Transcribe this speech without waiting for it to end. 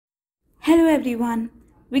Hello everyone.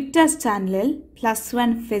 Victor's channel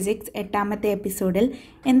 +1 Physics എട്ടാമത്തെ എപ്പിസോഡിൽ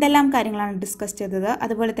എന്തെല്ലാം കാര്യങ്ങളാണ് ഡിസ്കസ് ചെയ്തത്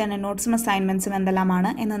അതുപോലെ തന്നെ നോട്ട്സും അസൈൻമെൻറ്റ്സും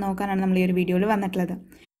എന്തെല്ലാമാണ് എന്ന് നോക്കാനാണ് നമ്മൾ ഈ ഒരു വീഡിയോയിൽ വന്നിട്ടുള്ളത്.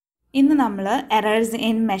 ഇന്ന് നമ്മൾ എറേഴ്സ്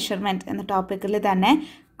ഇൻ മെഷർമെൻറ്റ് എന്ന ടോപ്പിക്കിൽ തന്നെ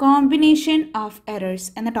കോമ്പിനേഷൻ ഓഫ് എറേഴ്സ്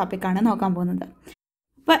എന്ന ടോപ്പിക്കാണ് നോക്കാൻ പോകുന്നത്.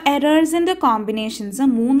 അപ്പോൾ എറേഴ്സിൻ്റെ കോമ്പിനേഷൻസ്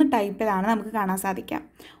 3 ടൈപ്പിലാണ് നമുക്ക് കാണാൻ സാധിക്കുക.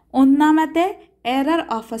 ഒന്നാമത്തെ error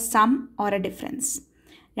of A some or A difference,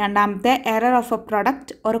 രണ്ടാമത്തെ error of A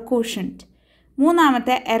product or A quotient,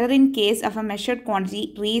 മൂന്നാമത്തെ error in case of A measured quantity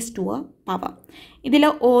raise to A power. ഇതിൽ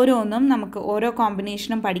ഓരോന്നും നമുക്ക് ഓരോ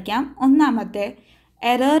കോമ്പിനേഷനും പഠിക്കാം. ഒന്നാമത്തെ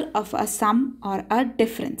error of A some or A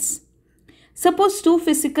difference. Suppose two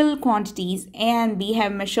physical quantities A and B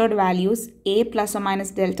have measured values A plus or minus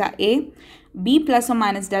delta A, B plus or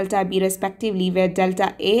minus delta B respectively, where delta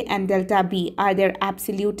A and delta B are their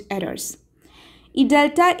absolute errors. ഈ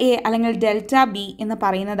delta A അല്ലെങ്കിൽ delta B എന്ന്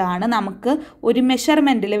പറയുന്നതാണ് നമുക്ക് ഒരു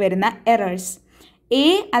മെഷർമെൻറ്റിൽ വരുന്ന errors. A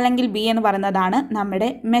അല്ലെങ്കിൽ B എന്ന് പറയുന്നതാണ് നമ്മുടെ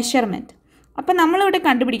മെഷർമെൻറ്റ്. അപ്പോൾ നമ്മളിവിടെ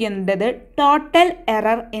കണ്ടുപിടിക്കേണ്ടത് ടോട്ടൽ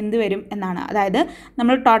എറർ എന്ത് വരും എന്നാണ്. അതായത്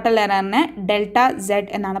നമ്മൾ ടോട്ടൽ എററിനെ ഡെൽറ്റ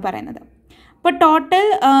സെഡ് എന്നാണ് പറയുന്നത്. അപ്പോൾ ടോട്ടൽ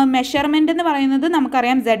മെഷർമെൻറ്റ് എന്ന് പറയുന്നത്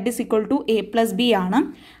നമുക്കറിയാം Z=A+B ആണ്.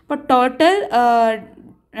 അപ്പോൾ ടോട്ടൽ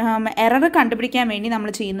എറർ കണ്ടുപിടിക്കാൻ വേണ്ടി നമ്മൾ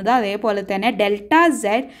ചെയ്യുന്നത് അതേപോലെ തന്നെ delta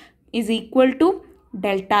Z =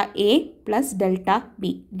 delta A plus delta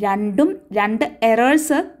B. രണ്ട്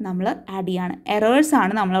എറേഴ്സ് നമ്മൾ ആഡ് ചെയ്യാണ്.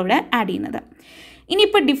 എറേഴ്സാണ് നമ്മളിവിടെ ആഡ് ചെയ്യുന്നത്.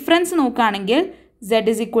 ഇനിയിപ്പോൾ ഡിഫറൻസ് നോക്കുകയാണെങ്കിൽ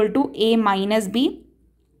Z=A minus B,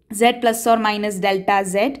 Z plus or minus delta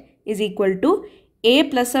Z A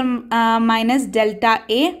plus or minus delta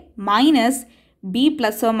A minus B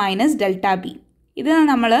plus or minus delta B. ഇത്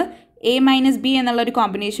നമ്മൾ A minus B എന്നുള്ളൊരു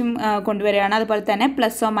കോമ്പിനേഷൻ കൊണ്ടുവരികയാണ്. അതുപോലെ തന്നെ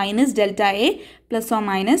plus or minus delta A plus or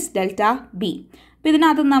minus delta B. അപ്പോൾ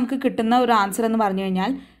ഇതിനകത്ത് നമുക്ക് കിട്ടുന്ന ഒരു ആൻസർ എന്ന് പറഞ്ഞു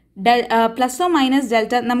കഴിഞ്ഞാൽ പ്ലസ് ഓർ മൈനസ്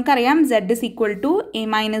ഡെൽറ്റ നമുക്കറിയാം Z=A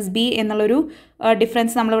മൈനസ് ബി എന്നുള്ളൊരു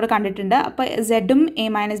ഡിഫറൻസ് നമ്മളിവിടെ കണ്ടിട്ടുണ്ട്. അപ്പോൾ സെഡും എ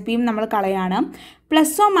മൈനസ് ബിയും നമ്മൾ കളയാണ്.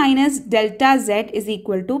 Plus or minus delta Z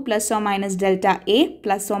plus or minus delta A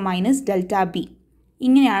plus or minus delta B.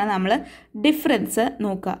 ഇങ്ങനെയാണ് നമ്മൾ ഡിഫറൻസ്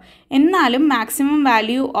നോക്കുക. എന്നാലും maximum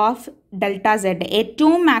value of delta Z,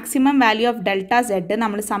 ഏറ്റവും maximum value of delta Z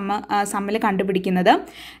നമ്മൾ സമ്മിൽ കണ്ടുപിടിക്കുന്നത്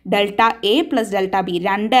delta A plus delta B.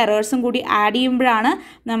 രണ്ട് എറേഴ്സും കൂടി add ചെയ്യുമ്പോഴാണ്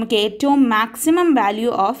നമുക്ക് ഏറ്റവും മാക്സിമം വാല്യൂ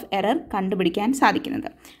ഓഫ് എറർ കണ്ടുപിടിക്കാൻ സാധിക്കുന്നത്.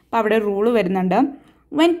 അപ്പോൾ അവിടെ റൂള് വരുന്നുണ്ട്.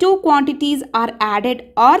 When two quantities are added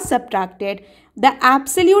or subtracted, the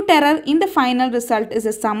absolute error in the final result is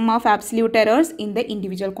the sum of absolute errors in the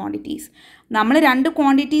individual quantities. നമ്മൾ രണ്ട്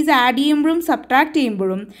ക്വാണ്ടിറ്റീസ് ആഡ് ചെയ്യുമ്പോഴും subtract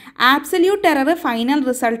ചെയ്യുമ്പോഴും absolute error final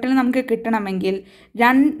റിസൾട്ടിൽ നമുക്ക് കിട്ടണമെങ്കിൽ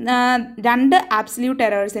രണ്ട് absolute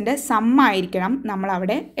എറേഴ്സിൻ്റെ സമ്മായിരിക്കണം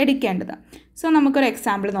നമ്മളവിടെ എടുക്കേണ്ടത്. So നമുക്കൊരു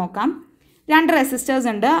എക്സാമ്പിൾ നോക്കാം. രണ്ട് റെസിസ്റ്റേഴ്സ്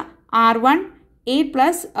ഉണ്ട്. R1 8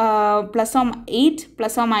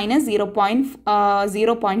 പ്ലസ് ഓർ മൈനസ്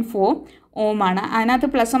 0.4 ഓം ആണ്. അതിനകത്ത്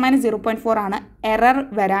പ്ലസ് ഓർ മൈനസ് 0.4 ആണ് എറർ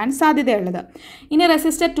വരാൻ സാധ്യതയുള്ളത്. ഇനി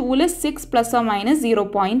റെസിസ്റ്റർ 2ൽ 6 പ്ലസ് ഓർ മൈനസ്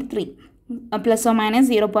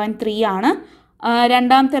 0.3 ആണ്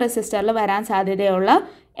രണ്ടാമത്തെ റെസിസ്റ്ററിൽ വരാൻ സാധ്യതയുള്ള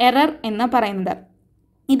എറർ എന്ന് പറയുന്നത്.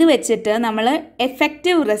 ഇത് വെച്ചിട്ട് നമ്മൾ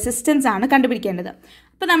എഫക്റ്റീവ് റെസിസ്റ്റൻസ് ആണ് കണ്ടുപിടിക്കേണ്ടത്.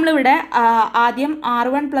 അപ്പോൾ നമ്മളിവിടെ ആദ്യം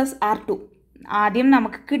R1 പ്ലസ് R2 ആദ്യം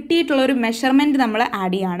നമുക്ക് കിട്ടിയിട്ടുള്ളൊരു മെഷർമെൻറ്റ് നമ്മൾ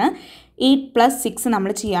ആഡ് ചെയ്യാണ്. 8 + 6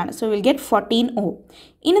 നമ്മൾ ചെയ്യാണ്. So will get 14 Ω.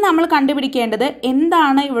 ഇനി നമ്മൾ കണ്ടുപിടിക്കേണ്ടത്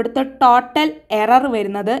എന്താണ് ഇവിടുത്തെ ടോട്ടൽ എറർ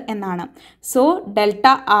വരുന്നത് എന്നാണ്. സോ ഡെൽറ്റ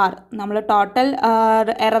ആർ നമ്മൾ ടോട്ടൽ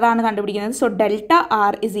എററാണ് കണ്ടുപിടിക്കുന്നത്. So delta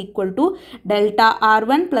R = delta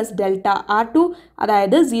R1 plus delta R2,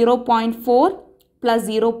 അതായത് 0.4 പ്ലസ്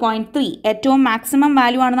 0.3 ഏറ്റവും മാക്സിമം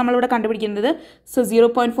വാല്യൂ ആണ് നമ്മളിവിടെ കണ്ടുപിടിക്കുന്നത്. സോ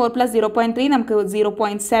 0.4 പ്ലസ് 0.3 നമുക്ക്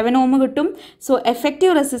 0.7 Ω കിട്ടും. സോ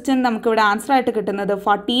എഫക്റ്റീവ് റെസിസ്റ്റൻസ് നമുക്കിവിടെ ആൻസർ ആയിട്ട് കിട്ടുന്നത്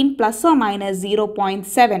 14 പ്ലസ് ഓർ മൈനസ്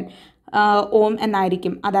 0.7 Ω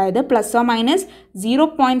എന്നായിരിക്കും. അതായത് പ്ലസ് ഓർ മൈനസ്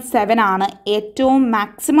 0.7 ആണ് ഏറ്റവും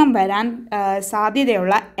മാക്സിമം വരാൻ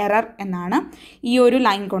സാധ്യതയുള്ള എറർ എന്നാണ് ഈ ഒരു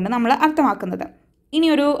ലൈൻ കൊണ്ട് നമ്മൾ അർത്ഥമാക്കുന്നത്.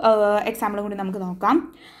 ഇനിയൊരു എക്സാമ്പിൾ കൂടി നമുക്ക് നോക്കാം.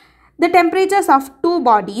 The temperatures of two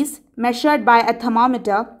bodies measured by a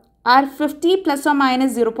thermometer are 50 plus or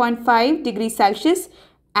minus 0.5 degrees Celsius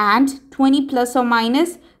and 20 plus or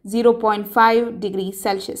minus 0.5 degrees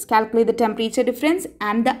Celsius. Calculate the temperature difference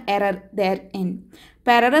and the error therein.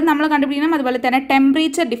 അപ്പോൾ error നമ്മൾ കണ്ടുപിടിക്കണം. അതുപോലെ തന്നെ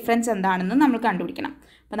temperature difference എന്താണെന്ന് നമ്മൾ കണ്ടുപിടിക്കണം.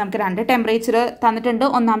 അപ്പോൾ നമുക്ക് രണ്ട് ടെമ്പറേച്ചർ തന്നിട്ടുണ്ട്.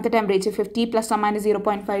 ഒന്നാമത്തെ temperature 50 plus or minus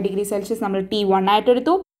 0.5 degrees Celsius നമ്മൾ T1 ആയിട്ട്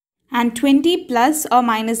എടുത്തു. And 20 plus or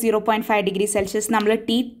minus 0.5 degrees Celsius നമ്മൾ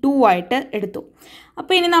T2 ആയിട്ട് എടുത്തു.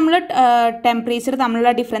 അപ്പോൾ ഇനി നമ്മൾ ടെമ്പറേച്ചർ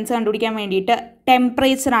തമ്മിലുള്ള ഡിഫറൻസ് കണ്ടുപിടിക്കാൻ വേണ്ടിയിട്ട്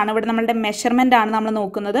ടെമ്പറേച്ചറാണ് ഇവിടെ നമ്മളുടെ മെഷർമെൻ്റ് ആണ് നമ്മൾ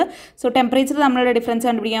നോക്കുന്നത്. സോ ടെമ്പറേച്ചർ തമ്മിലുള്ള ഡിഫറൻസ്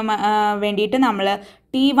കണ്ടുപിടിക്കാൻ വേണ്ടിയിട്ട് നമ്മൾ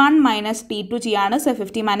T1 - T2 ചെയ്യാണ്. സോ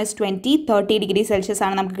 50 - 20 30 ഡിഗ്രി സെൽഷ്യസ്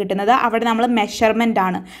ആണ് നമുക്ക് കിട്ടുന്നത്. അവിടെ നമ്മൾ മെഷർമെൻ്റ്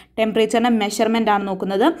ആണ്, ടെമ്പറേച്ചറിൻ്റെ മെഷർമെൻ്റ് ആണ്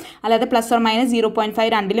നോക്കുന്നത്. അല്ലാതെ ±0.5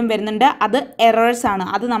 രണ്ടിലും വരുന്നുണ്ട്. അത് എറേഴ്സ് ആണ്,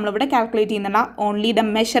 അത് നമ്മളിവിടെ കാൽക്കുലേറ്റ് ചെയ്യുന്നില്ല, ഓൺലി ദ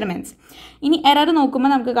മെഷർമെൻറ്റ്സ്. ഇനി എറർ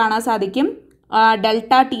നോക്കുമ്പോൾ നമുക്ക് കാണാൻ സാധിക്കും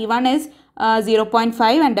delta T1 is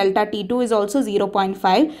 0.5 and delta T2 is also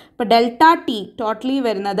 0.5. അപ്പോൾ ഡെൽറ്റ T ടോട്ടലി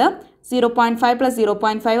വരുന്നത് 0.5 +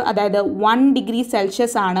 0.5 അതായത് 1 ഡിഗ്രി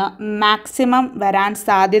സെൽഷ്യസ് ആണ് മാക്സിമം വരാൻ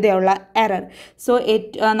സാധ്യതയുള്ള എറർ. സോ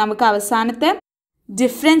നമുക്ക് അവസാനത്തെ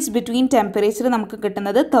ഡിഫറൻസ് ബിറ്റ്വീൻ ടെമ്പറേച്ചർ നമുക്ക്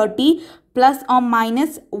കിട്ടുന്നത് 30 ±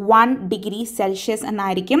 1 ഡിഗ്രി സെൽഷ്യസ്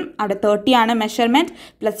എന്നായിരിക്കും. അവിടെ 30 ആണ് മെഷർമെൻറ്റ്,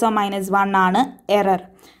 ±1 ആണ് എറർ.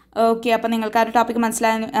 ഓക്കെ, അപ്പോൾ നിങ്ങൾക്ക് ആ ഒരു ടോപ്പിക്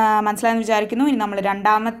മനസ്സിലായെന്ന് വിചാരിക്കുന്നു. ഇനി നമ്മൾ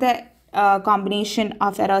രണ്ടാമത്തെ combination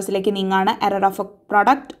of errorsലേക്ക് നീങ്ങാണ്. error of a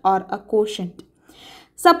product or a quotient.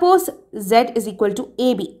 Suppose Z is equal to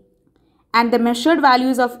AB and the measured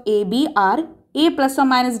values of AB are A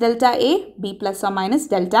 ± delta A, B ±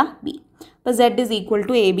 delta B. അപ്പോൾ Z is equal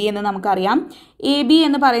to AB എന്ന് നമുക്കറിയാം. AB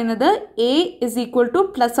എന്ന് പറയുന്നത് A is equal to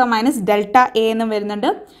 ± delta A എന്ന്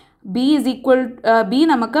വരുന്നുണ്ട്. B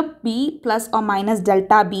നമുക്ക് B ±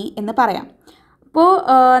 delta B എന്ന് പറയാം. അപ്പോൾ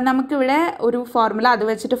നമുക്കിവിടെ ഒരു ഫോർമുല അത്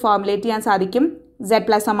വെച്ചിട്ട് ഫോർമുലേറ്റ് ചെയ്യാൻ സാധിക്കും. Z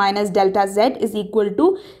 ± delta Z is equal to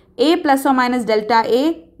A ± delta A,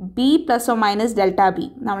 B ± delta B.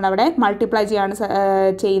 നമ്മളവിടെ മൾട്ടിപ്ലൈ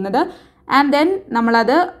ചെയ്യുന്നത്. ആൻഡ് ദെൻ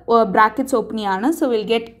നമ്മളത് ബ്രാക്കറ്റ്സ് ഓപ്പൺ ചെയ്യാണ്. So will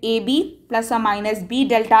get AB ± B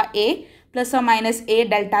delta A ± A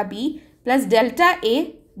delta B plus delta A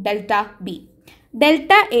delta B.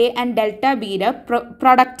 Delta A and delta ബിയുടെ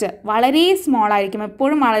product വളരെ small ആയിരിക്കും,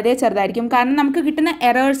 എപ്പോഴും വളരെ ചെറുതായിരിക്കും. കാരണം നമുക്ക് കിട്ടുന്ന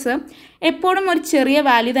എറേഴ്സ് എപ്പോഴും ഒരു ചെറിയ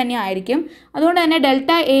വാല്യൂ തന്നെ ആയിരിക്കും. അതുകൊണ്ട് തന്നെ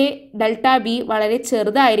ഡെൽറ്റ എ ഡെൽറ്റ ബി വളരെ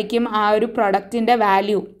ചെറുതായിരിക്കും ആ ഒരു പ്രൊഡക്റ്റിൻ്റെ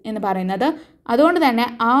വാല്യൂ എന്ന് പറയുന്നത്. അതുകൊണ്ട് തന്നെ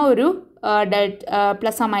ആ ഒരു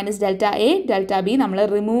 ± ഡെൽറ്റ എ ഡെൽറ്റ ബി നമ്മൾ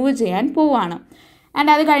റിമൂവ് ചെയ്യാൻ പോവുകയാണ്.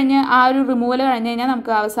 ആൻഡ് അത് കഴിഞ്ഞ് ആ ഒരു റിമൂവൽ കഴിഞ്ഞ് കഴിഞ്ഞാൽ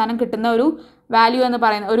നമുക്ക് അവസാനം കിട്ടുന്ന ഒരു വാല്യൂ എന്ന്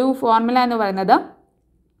പറയുന്ന ഒരു ഫോർമുല എന്ന് പറയുന്നത്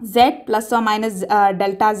Z ±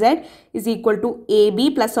 delta Z is equal to AB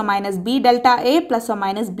 ± B delta A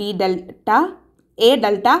 ± B delta A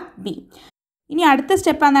delta B. ഇനി അടുത്ത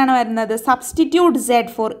സ്റ്റെപ്പ് എന്താണ് വരുന്നത്? Substitute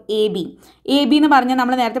Z four AB. AB എന്ന് പറഞ്ഞാൽ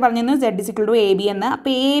നമ്മൾ നേരത്തെ പറഞ്ഞിരുന്നു Z is equal to AB എന്ന്.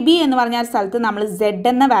 അപ്പോൾ AB എന്ന് പറഞ്ഞ സ്ഥലത്ത് നമ്മൾ Z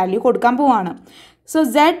എന്ന വാല്യൂ കൊടുക്കാൻ പോവാണ്. So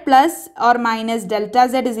Z ± delta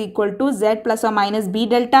Z is equal to Z ± B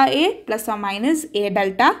delta A ± A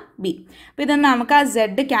delta B. അപ്പോൾ ഇതൊന്ന് നമുക്ക് ആ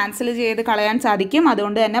Z ക്യാൻസൽ ചെയ്ത് കളയാൻ സാധിക്കും.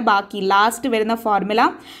 അതുകൊണ്ട് തന്നെ ബാക്കി ലാസ്റ്റ് വരുന്ന formula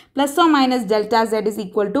 ± delta Z is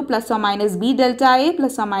equal to ± B delta A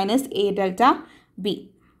 ± A delta B.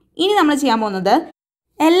 ഇനി നമ്മൾ ചെയ്യാൻ പോകുന്നത്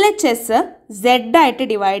LHS Z ആയിട്ട്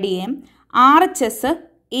ഡിവൈഡ് ചെയ്യും, RHS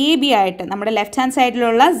AB ആയിട്ട് നമ്മുടെ ലെഫ്റ്റ് ഹാൻഡ്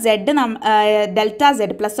സൈഡിലുള്ള ഡെൽറ്റ Z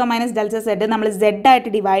 ± ഡെൽറ്റ Z നമ്മൾ Z ആയിട്ട്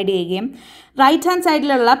ഡിവൈഡ് ചെയ്യുകയും റൈറ്റ് ഹാൻഡ്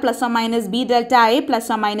സൈഡിലുള്ള ± B delta A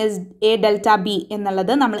 ± A delta B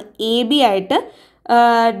എന്നുള്ളത് നമ്മൾ AB ആയിട്ട്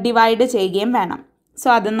ഡിവൈഡ് ചെയ്യുകയും വേണം. സോ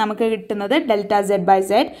അത് നമുക്ക് കിട്ടുന്നത് delta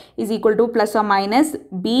Z/Z is equal to ±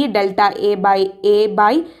 B delta A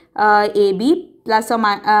AB ±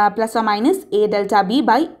 A delta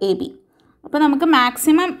B/AB. അപ്പോൾ നമുക്ക്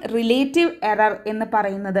മാക്സിമം റിലേറ്റീവ് എറർ എന്ന്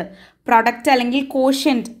പറയുന്നത് പ്രൊഡക്റ്റ് അല്ലെങ്കിൽ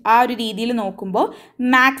കോഷ്യൻറ്റ് ആ ഒരു രീതിയിൽ നോക്കുമ്പോൾ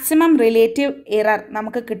മാക്സിമം റിലേറ്റീവ് എറർ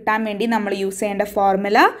നമുക്ക് കിട്ടാൻ വേണ്ടി നമ്മൾ യൂസ് ചെയ്യേണ്ട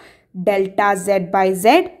formula delta Z/Z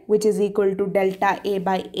which is equal to delta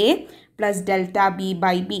A/A plus delta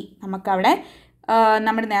B/B. നമുക്കവിടെ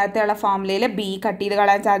നമ്മുടെ നേരത്തെയുള്ള ഫോർമുലയിൽ ബി കട്ട് ചെയ്ത്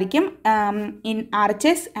കളയാൻ സാധിക്കും. ഇൻ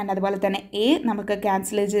RHS ആൻഡ് അതുപോലെ തന്നെ എ നമുക്ക്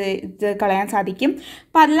ക്യാൻസൽ ചെയ്ത് കളയാൻ സാധിക്കും.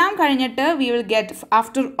 അപ്പോൾ അതെല്ലാം കഴിഞ്ഞിട്ട് we will get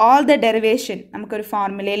after all the derivation നമുക്കൊരു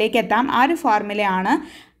ഫോർമുലയിലേക്ക് എത്താം. ആ ഒരു ഫോർമുലയാണ്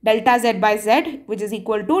delta Z/Z which is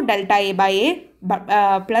equal to delta A/A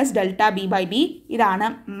plus delta B/B. ഇതാണ്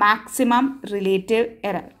മാക്സിമം റിലേറ്റീവ്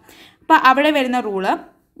എറർ. അപ്പോൾ അവിടെ വരുന്ന rule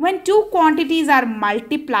when two quantities are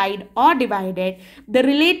multiplied or divided, the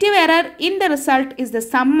relative error in the result is the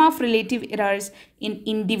sum of relative errors in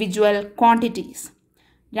individual quantities.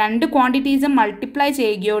 രണ്ട് quantities multiply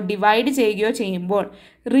ചെയ്യുകയോ divide ചെയ്യുകയോ ചെയ്യുമ്പോൾ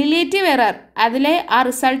relative error അതിലെ ആ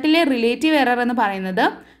റിസൾട്ടിലെ relative error എന്ന് പറയുന്നത്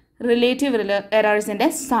റിലേറ്റീവ് എറേഴ്സിൻ്റെ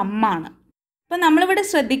സമ്മാണ്. അപ്പോൾ നമ്മളിവിടെ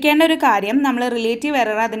ശ്രദ്ധിക്കേണ്ട ഒരു കാര്യം, നമ്മൾ റിലേറ്റീവ്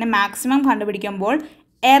എറർ അതിൻ്റെ മാക്സിമം കണ്ടുപിടിക്കുമ്പോൾ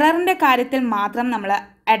എററിൻ്റെ കാര്യത്തിൽ മാത്രം നമ്മൾ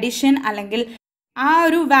അഡിഷൻ അല്ലെങ്കിൽ ആ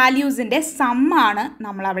ഒരു വാല്യൂസിൻ്റെ സമ്മാണ്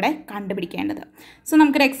നമ്മളവിടെ കണ്ടുപിടിക്കേണ്ടത്. സോ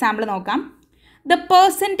നമുക്കൊരു എക്സാമ്പിൾ നോക്കാം. The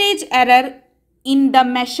percentage error in the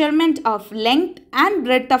measurement of length and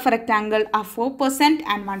breadth of a rectangle are 4%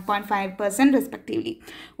 and 1.5% respectively.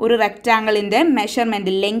 ഒരു റെക്റ്റാങ്കിളിൻ്റെ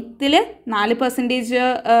മെഷർമെൻറ്റ് ലെങ്ത്തിൽ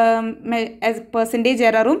 4%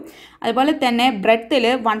 എററും അതുപോലെ തന്നെ ബ്രെഡ്ത്തിൽ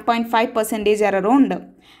 1.5% എററും ഉണ്ട്.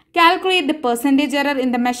 Calculate the percentage error in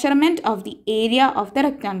the measurement of the area of the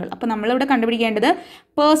rectangle. അപ്പോൾ നമ്മളിവിടെ കണ്ടുപിടിക്കേണ്ടത്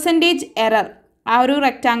percentage error, ആ ഒരു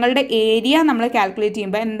റെക്റ്റാങ്കിളുടെ ഏരിയ നമ്മൾ കാൽക്കുലേറ്റ്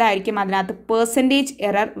ചെയ്യുമ്പോൾ എന്തായിരിക്കും അതിനകത്ത് പെർസെൻറ്റേജ്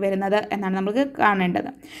എറർ വരുന്നത് എന്നാണ് നമുക്ക് കാണേണ്ടത്.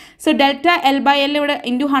 So delta L by L ഇവിടെ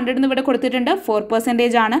ഇൻറ്റു 100 എന്ന് ഇവിടെ കൊടുത്തിട്ടുണ്ട്,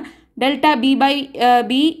 4% ആണ്. Delta B by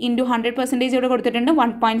B into 100% ഇവിടെ കൊടുത്തിട്ടുണ്ട്,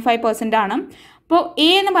 1.5% ആണ്. അപ്പോൾ എ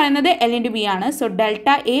എന്ന് പറയുന്നത് എൽ ഇൻറ്റു ബി ആണ്. So delta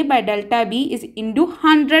A by delta B is into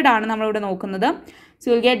 100 ആണ് നമ്മളിവിടെ നോക്കുന്നത്. So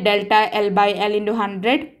you'll get delta L by L into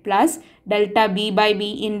 100 plus delta B by B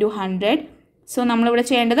into 100. So നമ്മളിവിടെ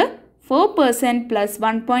ചെയ്യേണ്ടത് 4% plus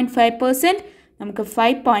 1.5%, നമുക്ക്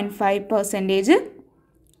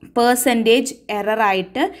 5.5% എറർ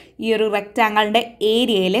ആയിട്ട് ഈ ഒരു റെക്റ്റാങ്കിളിൻ്റെ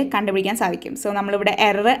ഏരിയയിൽ കണ്ടുപിടിക്കാൻ സാധിക്കും. സോ നമ്മളിവിടെ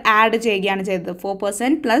എറർ ആഡ് ചെയ്യുകയാണ് ചെയ്തത്.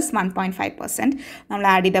 4% plus 1.5% നമ്മൾ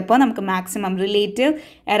ആഡ് ചെയ്തപ്പോൾ നമുക്ക് മാക്സിമം റിലേറ്റീവ്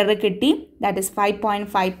എറർ കിട്ടി, ദാറ്റ് ഇസ്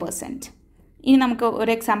 5.5%. ഇനി നമുക്ക്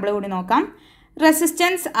ഒരു എക്സാമ്പിൾ കൂടി നോക്കാം.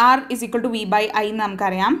 Resistance R is equal to V by I എന്ന്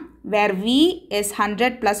നമുക്കറിയാം, where V is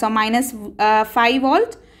 100 plus or minus 5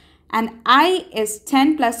 volt and I is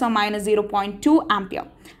 10 plus or minus 0.2 ampere.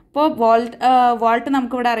 അപ്പോൾ വോൾട്ട്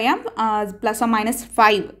നമുക്കിവിടെ അറിയാം പ്ലസ് ഓർ മൈനസ്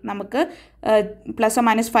 5, നമുക്ക് പ്ലസ് ഓർ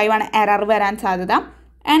മൈനസ് 5 ആണ് എറർ വരാൻ സാധ്യത.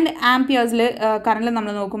 ആൻഡ് ആംപിയേഴ്സിൽ കറണ്ടിൽ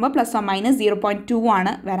നമ്മൾ നോക്കുമ്പോൾ പ്ലസ് ഓർ മൈനസ് 0.2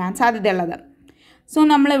 ആണ് വരാൻ സാധ്യതയുള്ളത്. സോ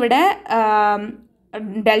നമ്മളിവിടെ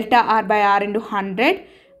delta R by R into 100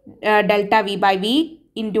 delta V by V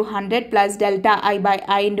into 100 plus delta I by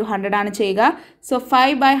I into 100 ആണ് ചെയ്യുക. So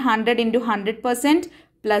 5 by 100 into 100%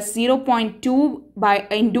 plus 0.2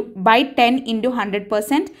 by 10 into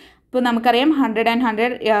 100%. ഇപ്പോൾ നമുക്കറിയാം 100 and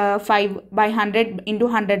 100 5 by 100 into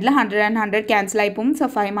 100ൽ 100 and 100 cancel ആയി പോകും. സോ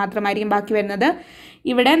 5 മാത്രമായിരിക്കും ബാക്കി വരുന്നത്.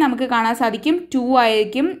 ഇവിടെ നമുക്ക് കാണാൻ സാധിക്കും 2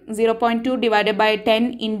 ആയിരിക്കും. 0.2 ഡിവൈഡഡ് ബൈ 10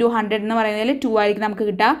 ഇൻറ്റു 100 എന്ന് പറയുന്നതിൽ 2 ആയിരിക്കും നമുക്ക്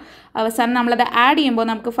കിട്ടുക. അവസാനം നമ്മളത് ആഡ് ചെയ്യുമ്പോൾ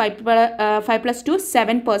നമുക്ക് 5 plus 2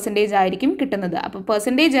 7% ആയിരിക്കും കിട്ടുന്നത്. അപ്പോൾ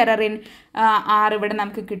പെർസെൻറ്റേജ് എറർ ഇൻ ആർ ഇവിടെ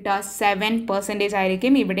നമുക്ക് കിട്ടുക 7%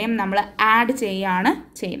 ആയിരിക്കും. ഇവിടെയും നമ്മൾ ആഡ് ചെയ്യുകയാണ്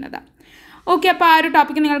ചെയ്യുന്നത്. ഓക്കെ, അപ്പോൾ ആ ഒരു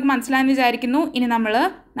ടോപ്പിക്ക് നിങ്ങൾക്ക് മനസ്സിലായെന്ന് വിചാരിക്കുന്നു. ഇനി നമ്മൾ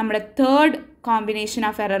നമ്മുടെ third combination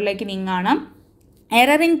of എററിലേക്ക് നീങ്ങാണ്.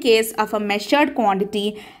 Error in case of A measured quantity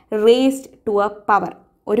raised to A power.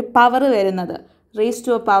 ഒരു പവർ വരുന്നത്, റേസ്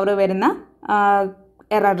ടു എ പവർ വരുന്ന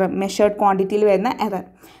എറർ, മെഷേർഡ് ക്വാണ്ടിറ്റിയിൽ വരുന്ന error.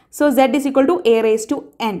 So Z is equal to A raised to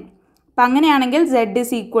N. അപ്പം അങ്ങനെയാണെങ്കിൽ Z is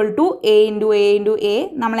equal to A into A into A.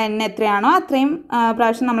 നമ്മൾ N എത്രയാണോ അത്രയും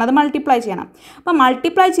പ്രാവശ്യം നമ്മളത് മൾട്ടിപ്ലൈ ചെയ്യണം. അപ്പോൾ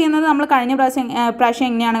മൾട്ടിപ്ലൈ ചെയ്യുന്നത് നമ്മൾ കഴിഞ്ഞ പ്രാവശ്യം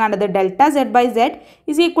എങ്ങനെയാണ് കണ്ടത്? Delta Z by Z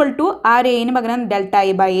is equal to ആ ഒരു എന് പകരം delta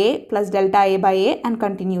A by A plus delta A by A and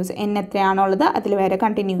continuous. N എത്രയാണോ ഉള്ളത് അതിൽ വരെ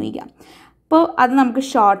കണ്ടിന്യൂ ചെയ്യാം. അപ്പോൾ അത് നമുക്ക്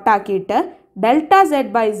ഷോർട്ടാക്കിയിട്ട് delta Z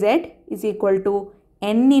by Z is equal to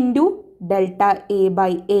N into delta A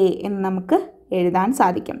by A എന്ന് നമുക്ക് എഴുതാൻ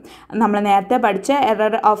സാധിക്കും. നമ്മൾ നേരത്തെ പഠിച്ച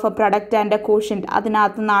error of A product and A quotient,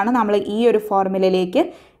 അതിനകത്തു നിന്നാണ് നമ്മൾ ഈ ഒരു ഫോർമുലയിലേക്ക്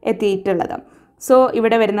എത്തിയിട്ടുള്ളത്. സോ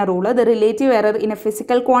ഇവിടെ വരുന്ന rule, the relative error in A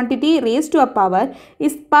physical quantity raise to A power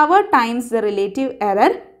is power times the relative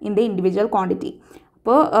error in the individual quantity.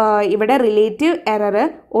 അപ്പോൾ ഇവിടെ റിലേറ്റീവ് എറർ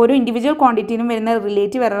ഓരോ ഇൻഡിവിജ്വൽ ക്വാണ്ടിറ്റിയിലും വരുന്ന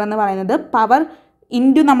റിലേറ്റീവ് എറർ എന്ന് പറയുന്നത് പവർ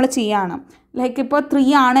ഇൻറ്റു നമ്മൾ ചെയ്യുകയാണ്. ലൈക്ക് ഇപ്പോൾ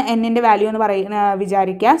 3 ആണ് എന്നിൻ്റെ വാല്യൂ എന്ന്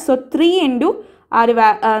വിചാരിക്കുക. സോ 3 ഇൻറ്റു ആ ഒരു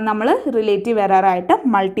നമ്മൾ റിലേറ്റീവ് എററായിട്ട്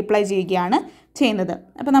മൾട്ടിപ്ലൈ ചെയ്യുകയാണ് ചെയ്യുന്നത്.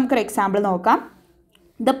 അപ്പോൾ നമുക്കൊരു എക്സാമ്പിൾ നോക്കാം.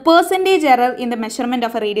 The percentage error in the measurement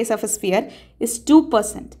of A radius of A sphere is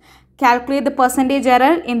 2%. Calculate the percentage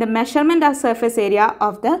error in the measurement of surface area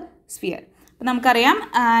of the sphere. അപ്പോൾ നമുക്കറിയാം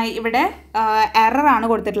ഇവിടെ എററാണ്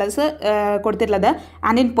കൊടുത്തിട്ടുള്ളത്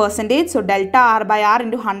and in percentage. So delta R by R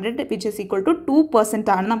into 100 which is equal to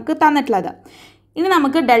 2% ആണ് നമുക്ക് തന്നിട്ടുള്ളത്. ഇനി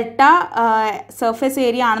നമുക്ക് delta surface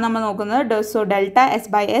area ആണ് നമ്മൾ നോക്കുന്നത്. So delta S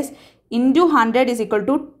by S into 100 is equal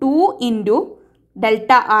to 2 into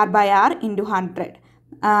delta R by R into 100.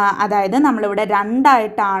 അതായത് നമ്മളിവിടെ 2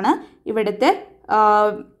 ആയിട്ടാണ് ഇവിടുത്തെ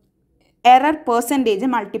എറർ പെർസെൻറ്റേജ്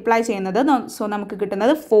മൾട്ടിപ്ലൈ ചെയ്യുന്നത്. സോ നമുക്ക്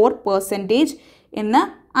കിട്ടുന്നത് 4% എന്ന്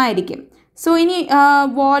ആയിരിക്കും. സോ ഇനി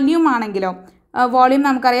വോള്യൂം ആണെങ്കിലോ, വോള്യൂം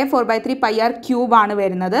നമുക്കറിയാം 4/3 πr ക്യൂബ് ആണ്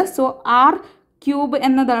വരുന്നത്. സോ ആർ ക്യൂബ്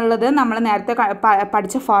എന്നതുള്ളത് നമ്മൾ നേരത്തെ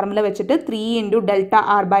പഠിച്ച ഫോർമുല വെച്ചിട്ട് 3 into delta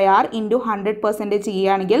R by R into 100%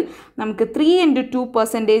 ചെയ്യുകയാണെങ്കിൽ നമുക്ക് 3 ഇൻറ്റു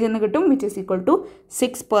 2% എന്ന് കിട്ടും, വിച്ച് ഇസ് ഈക്വൽ ടു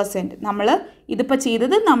 6%. നമ്മൾ ഇതിപ്പോൾ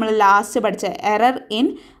ചെയ്തത് നമ്മൾ ലാസ്റ്റ് പഠിച്ച error in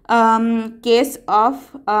case of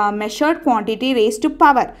measured quantity raise to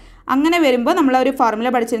power. അങ്ങനെ വരുമ്പോൾ നമ്മളൊരു ഫോർമുല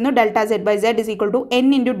പഠിച്ചിരുന്നു, delta Z by Z is equal to N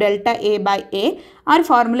into delta A by A. ആ ഒരു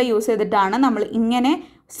ഫോർമുല യൂസ് ചെയ്തിട്ടാണ് നമ്മൾ ഇങ്ങനെ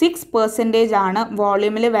 6% ആണ്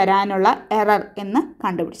വോളിയൂമിൽ വരാനുള്ള എറർ എന്ന്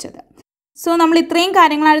കണ്ടുപിടിച്ചത്. സോ നമ്മൾ ഇത്രയും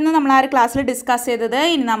കാര്യങ്ങളായിരുന്നു നമ്മൾ ആ ഒരു ക്ലാസ്സിൽ ഡിസ്കസ് ചെയ്തത്.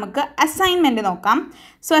 ഇനി നമുക്ക് അസൈൻമെൻറ്റ് നോക്കാം.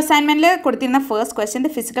 സോ അസൈൻമെൻറ്റിൽ കൊടുത്തിരുന്ന first question, the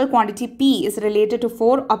physical quantity P is related to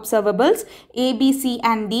 4 observables A, B, C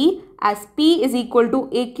and D as P is equal to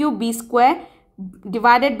A cube B square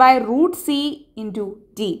divided by root C into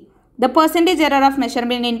D. The percentage error of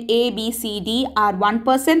measurement in A, B, C, D are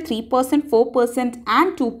 1%, 3%, 4% and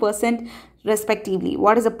 2% respectively.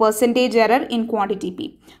 What is the percentage error in quantity P?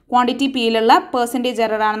 Quantity P യിലുള്ള percentage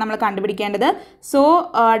error ആണ് നമ്മൾ കണ്ടുപിടിക്കേണ്ടത്. So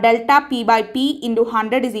delta P by P into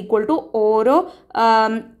 100 is equal to ഓരോ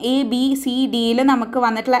A B C ഡിയിൽ നമുക്ക്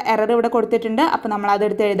വന്നിട്ടുള്ള error ഇവിടെ കൊടുത്തിട്ടുണ്ട്. അപ്പോൾ നമ്മൾ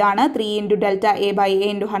അതെടുത്ത് എഴുതാണ്. 3 into delta A by A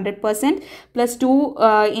into 100% plus 2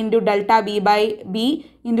 into delta B by B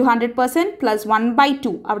into 100% plus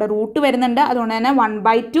 1/2 അവിടെ റൂട്ട് വരുന്നുണ്ട്. അതുകൊണ്ട് തന്നെ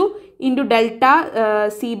 1/2 into delta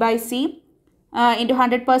C by C into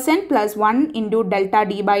 100% plus 1 into delta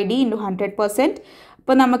d by d into 100%.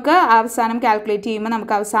 അപ്പോൾ നമുക്ക് അവസാനം കാൽക്കുലേറ്റ് ചെയ്യുമ്പോൾ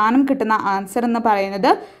നമുക്ക് അവസാനം കിട്ടുന്ന ആൻസർ എന്ന്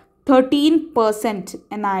പറയുന്നത് 13%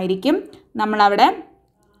 എന്നായിരിക്കും. നമ്മളവിടെ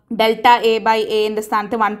ഡെൽറ്റ എ ബൈ എൻ്റെ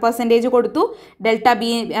സ്ഥാനത്ത് 1% കൊടുത്തു, ഡെൽറ്റ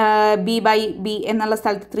ബി ബൈ ബി എന്നുള്ള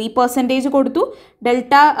സ്ഥലത്ത് 3% കൊടുത്തു,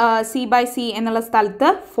 ഡെൽറ്റ സി ബൈ സി എന്നുള്ള സ്ഥലത്ത്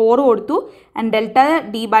 4 കൊടുത്തു, ആൻഡ് ഡെൽറ്റ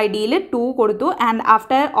ഡി ബൈ ഡിയിൽ 2 കൊടുത്തു. And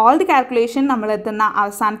after all the calculation നമ്മൾ എത്തുന്ന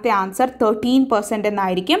അവസാനത്തെ ആൻസർ 13%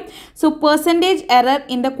 എന്നായിരിക്കും. So percentage error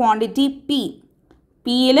in the quantity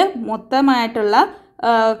പിയിൽ മൊത്തമായിട്ടുള്ള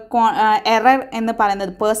എറർ എന്ന്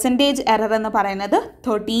പറയുന്നത്, പെർസെൻറ്റേജ് എറർ എന്ന് പറയുന്നത്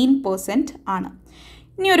 13% ആണ്.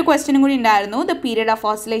 ഇനി ഒരു ക്വസ്റ്റ്യനും കൂടി ഉണ്ടായിരുന്നു. The period of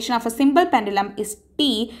oscillation of A simple pendulum is T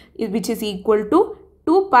which is equal to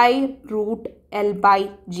 2π root L by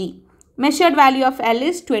G. Measured value of L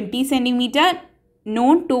is 20 centimeter,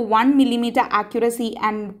 known to 1 millimeter accuracy,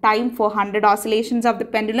 and time for 100 oscillations of the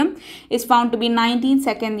pendulum is found to be 19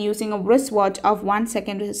 seconds using a wristwatch of 1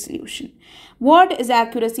 second resolution. What is the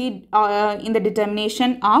accuracy in the determination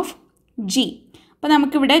of G? അപ്പോൾ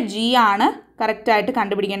നമുക്കിവിടെ G ആണ് കറക്റ്റായിട്ട്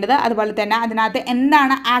കണ്ടുപിടിക്കേണ്ടത്. അതുപോലെ തന്നെ അതിനകത്ത്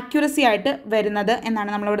എന്താണ് accuracy ആയിട്ട് വരുന്നത് എന്നാണ്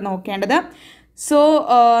നമ്മളിവിടെ നോക്കേണ്ടത്. സോ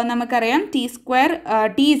നമുക്കറിയാം T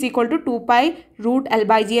is equal to 2π root L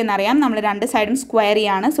by G എന്നറിയാം. നമ്മൾ രണ്ട് സൈഡും സ്ക്വയർ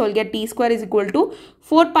ചെയ്യാണ്. So will get T² is equal to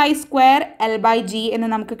 4π² L by G എന്ന്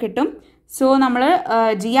നമുക്ക് കിട്ടും. സോ നമ്മൾ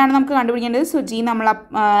G ആണ് നമുക്ക് കണ്ടുപിടിക്കേണ്ടത്. സോ G നമ്മൾ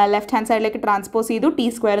ലെഫ്റ്റ് ഹാൻഡ് സൈഡിലേക്ക് ട്രാൻസ്പോസ് ചെയ്തു,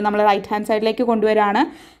 T² നമ്മൾ റൈറ്റ് ഹാൻഡ് സൈഡിലേക്ക് കൊണ്ടുവരികയാണ്.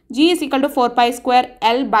 G is equal to 4π²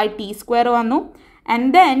 L by T² വന്നു. ആൻഡ്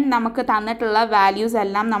ദെൻ നമുക്ക് തന്നിട്ടുള്ള വാല്യൂസ്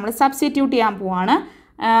എല്ലാം നമ്മൾ സബ്സ്റ്റിറ്റ്യൂട്ട് ചെയ്യാൻ പോവാണ്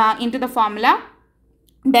in to the formula.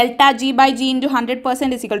 Delta G by G into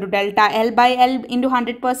 100% is equal to delta L by L into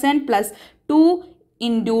 100% plus 2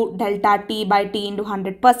 into delta T by T into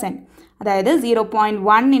 100%. അതായത്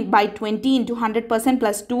 0.1 by 20 into 100%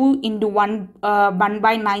 plus 2 into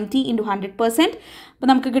 1/90 into 100%. അപ്പോൾ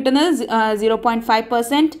നമുക്ക് കിട്ടുന്നത്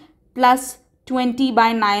 0.5% plus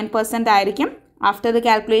 20/9% ആയിരിക്കും. After the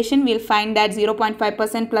calculation, we'll find that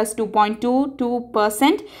 0.5% plus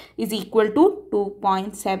 2.22% is equal to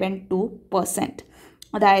 2.72%.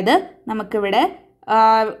 അതായത് നമുക്കിവിടെ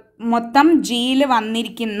മൊത്തം ജിയിൽ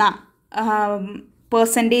വന്നിരിക്കുന്ന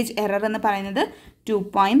പെർസെൻറ്റേജ് എറർ എന്ന് പറയുന്നത്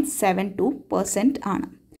 2.72% ആണ്.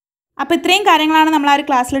 അപ്പോൾ ഇത്രയും കാര്യങ്ങളാണ് നമ്മൾ ആ ഒരു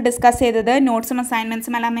ക്ലാസ്സിൽ ഡിസ്കസ് ചെയ്തത്. നോട്ട്സും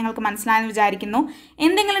അസൈൻമെൻറ്റ്സും എല്ലാം നിങ്ങൾക്ക് മനസ്സിലായെന്ന് വിചാരിക്കുന്നു.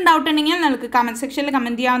 എന്തെങ്കിലും ഡൗട്ട് ഉണ്ടെങ്കിൽ നിങ്ങൾക്ക് കമൻറ്റ് സെക്ഷനിൽ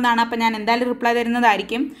കമൻറ്റ് ചെയ്യാവുന്നതാണ്. അപ്പോൾ ഞാൻ എന്തായാലും റിപ്ലൈ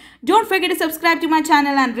തരുന്നതായിരിക്കും. Don't forget to subscribe to my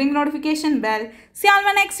channel and ring notification bell. See you on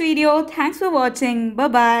my next video. Thanks for watching. Bye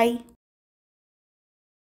bye.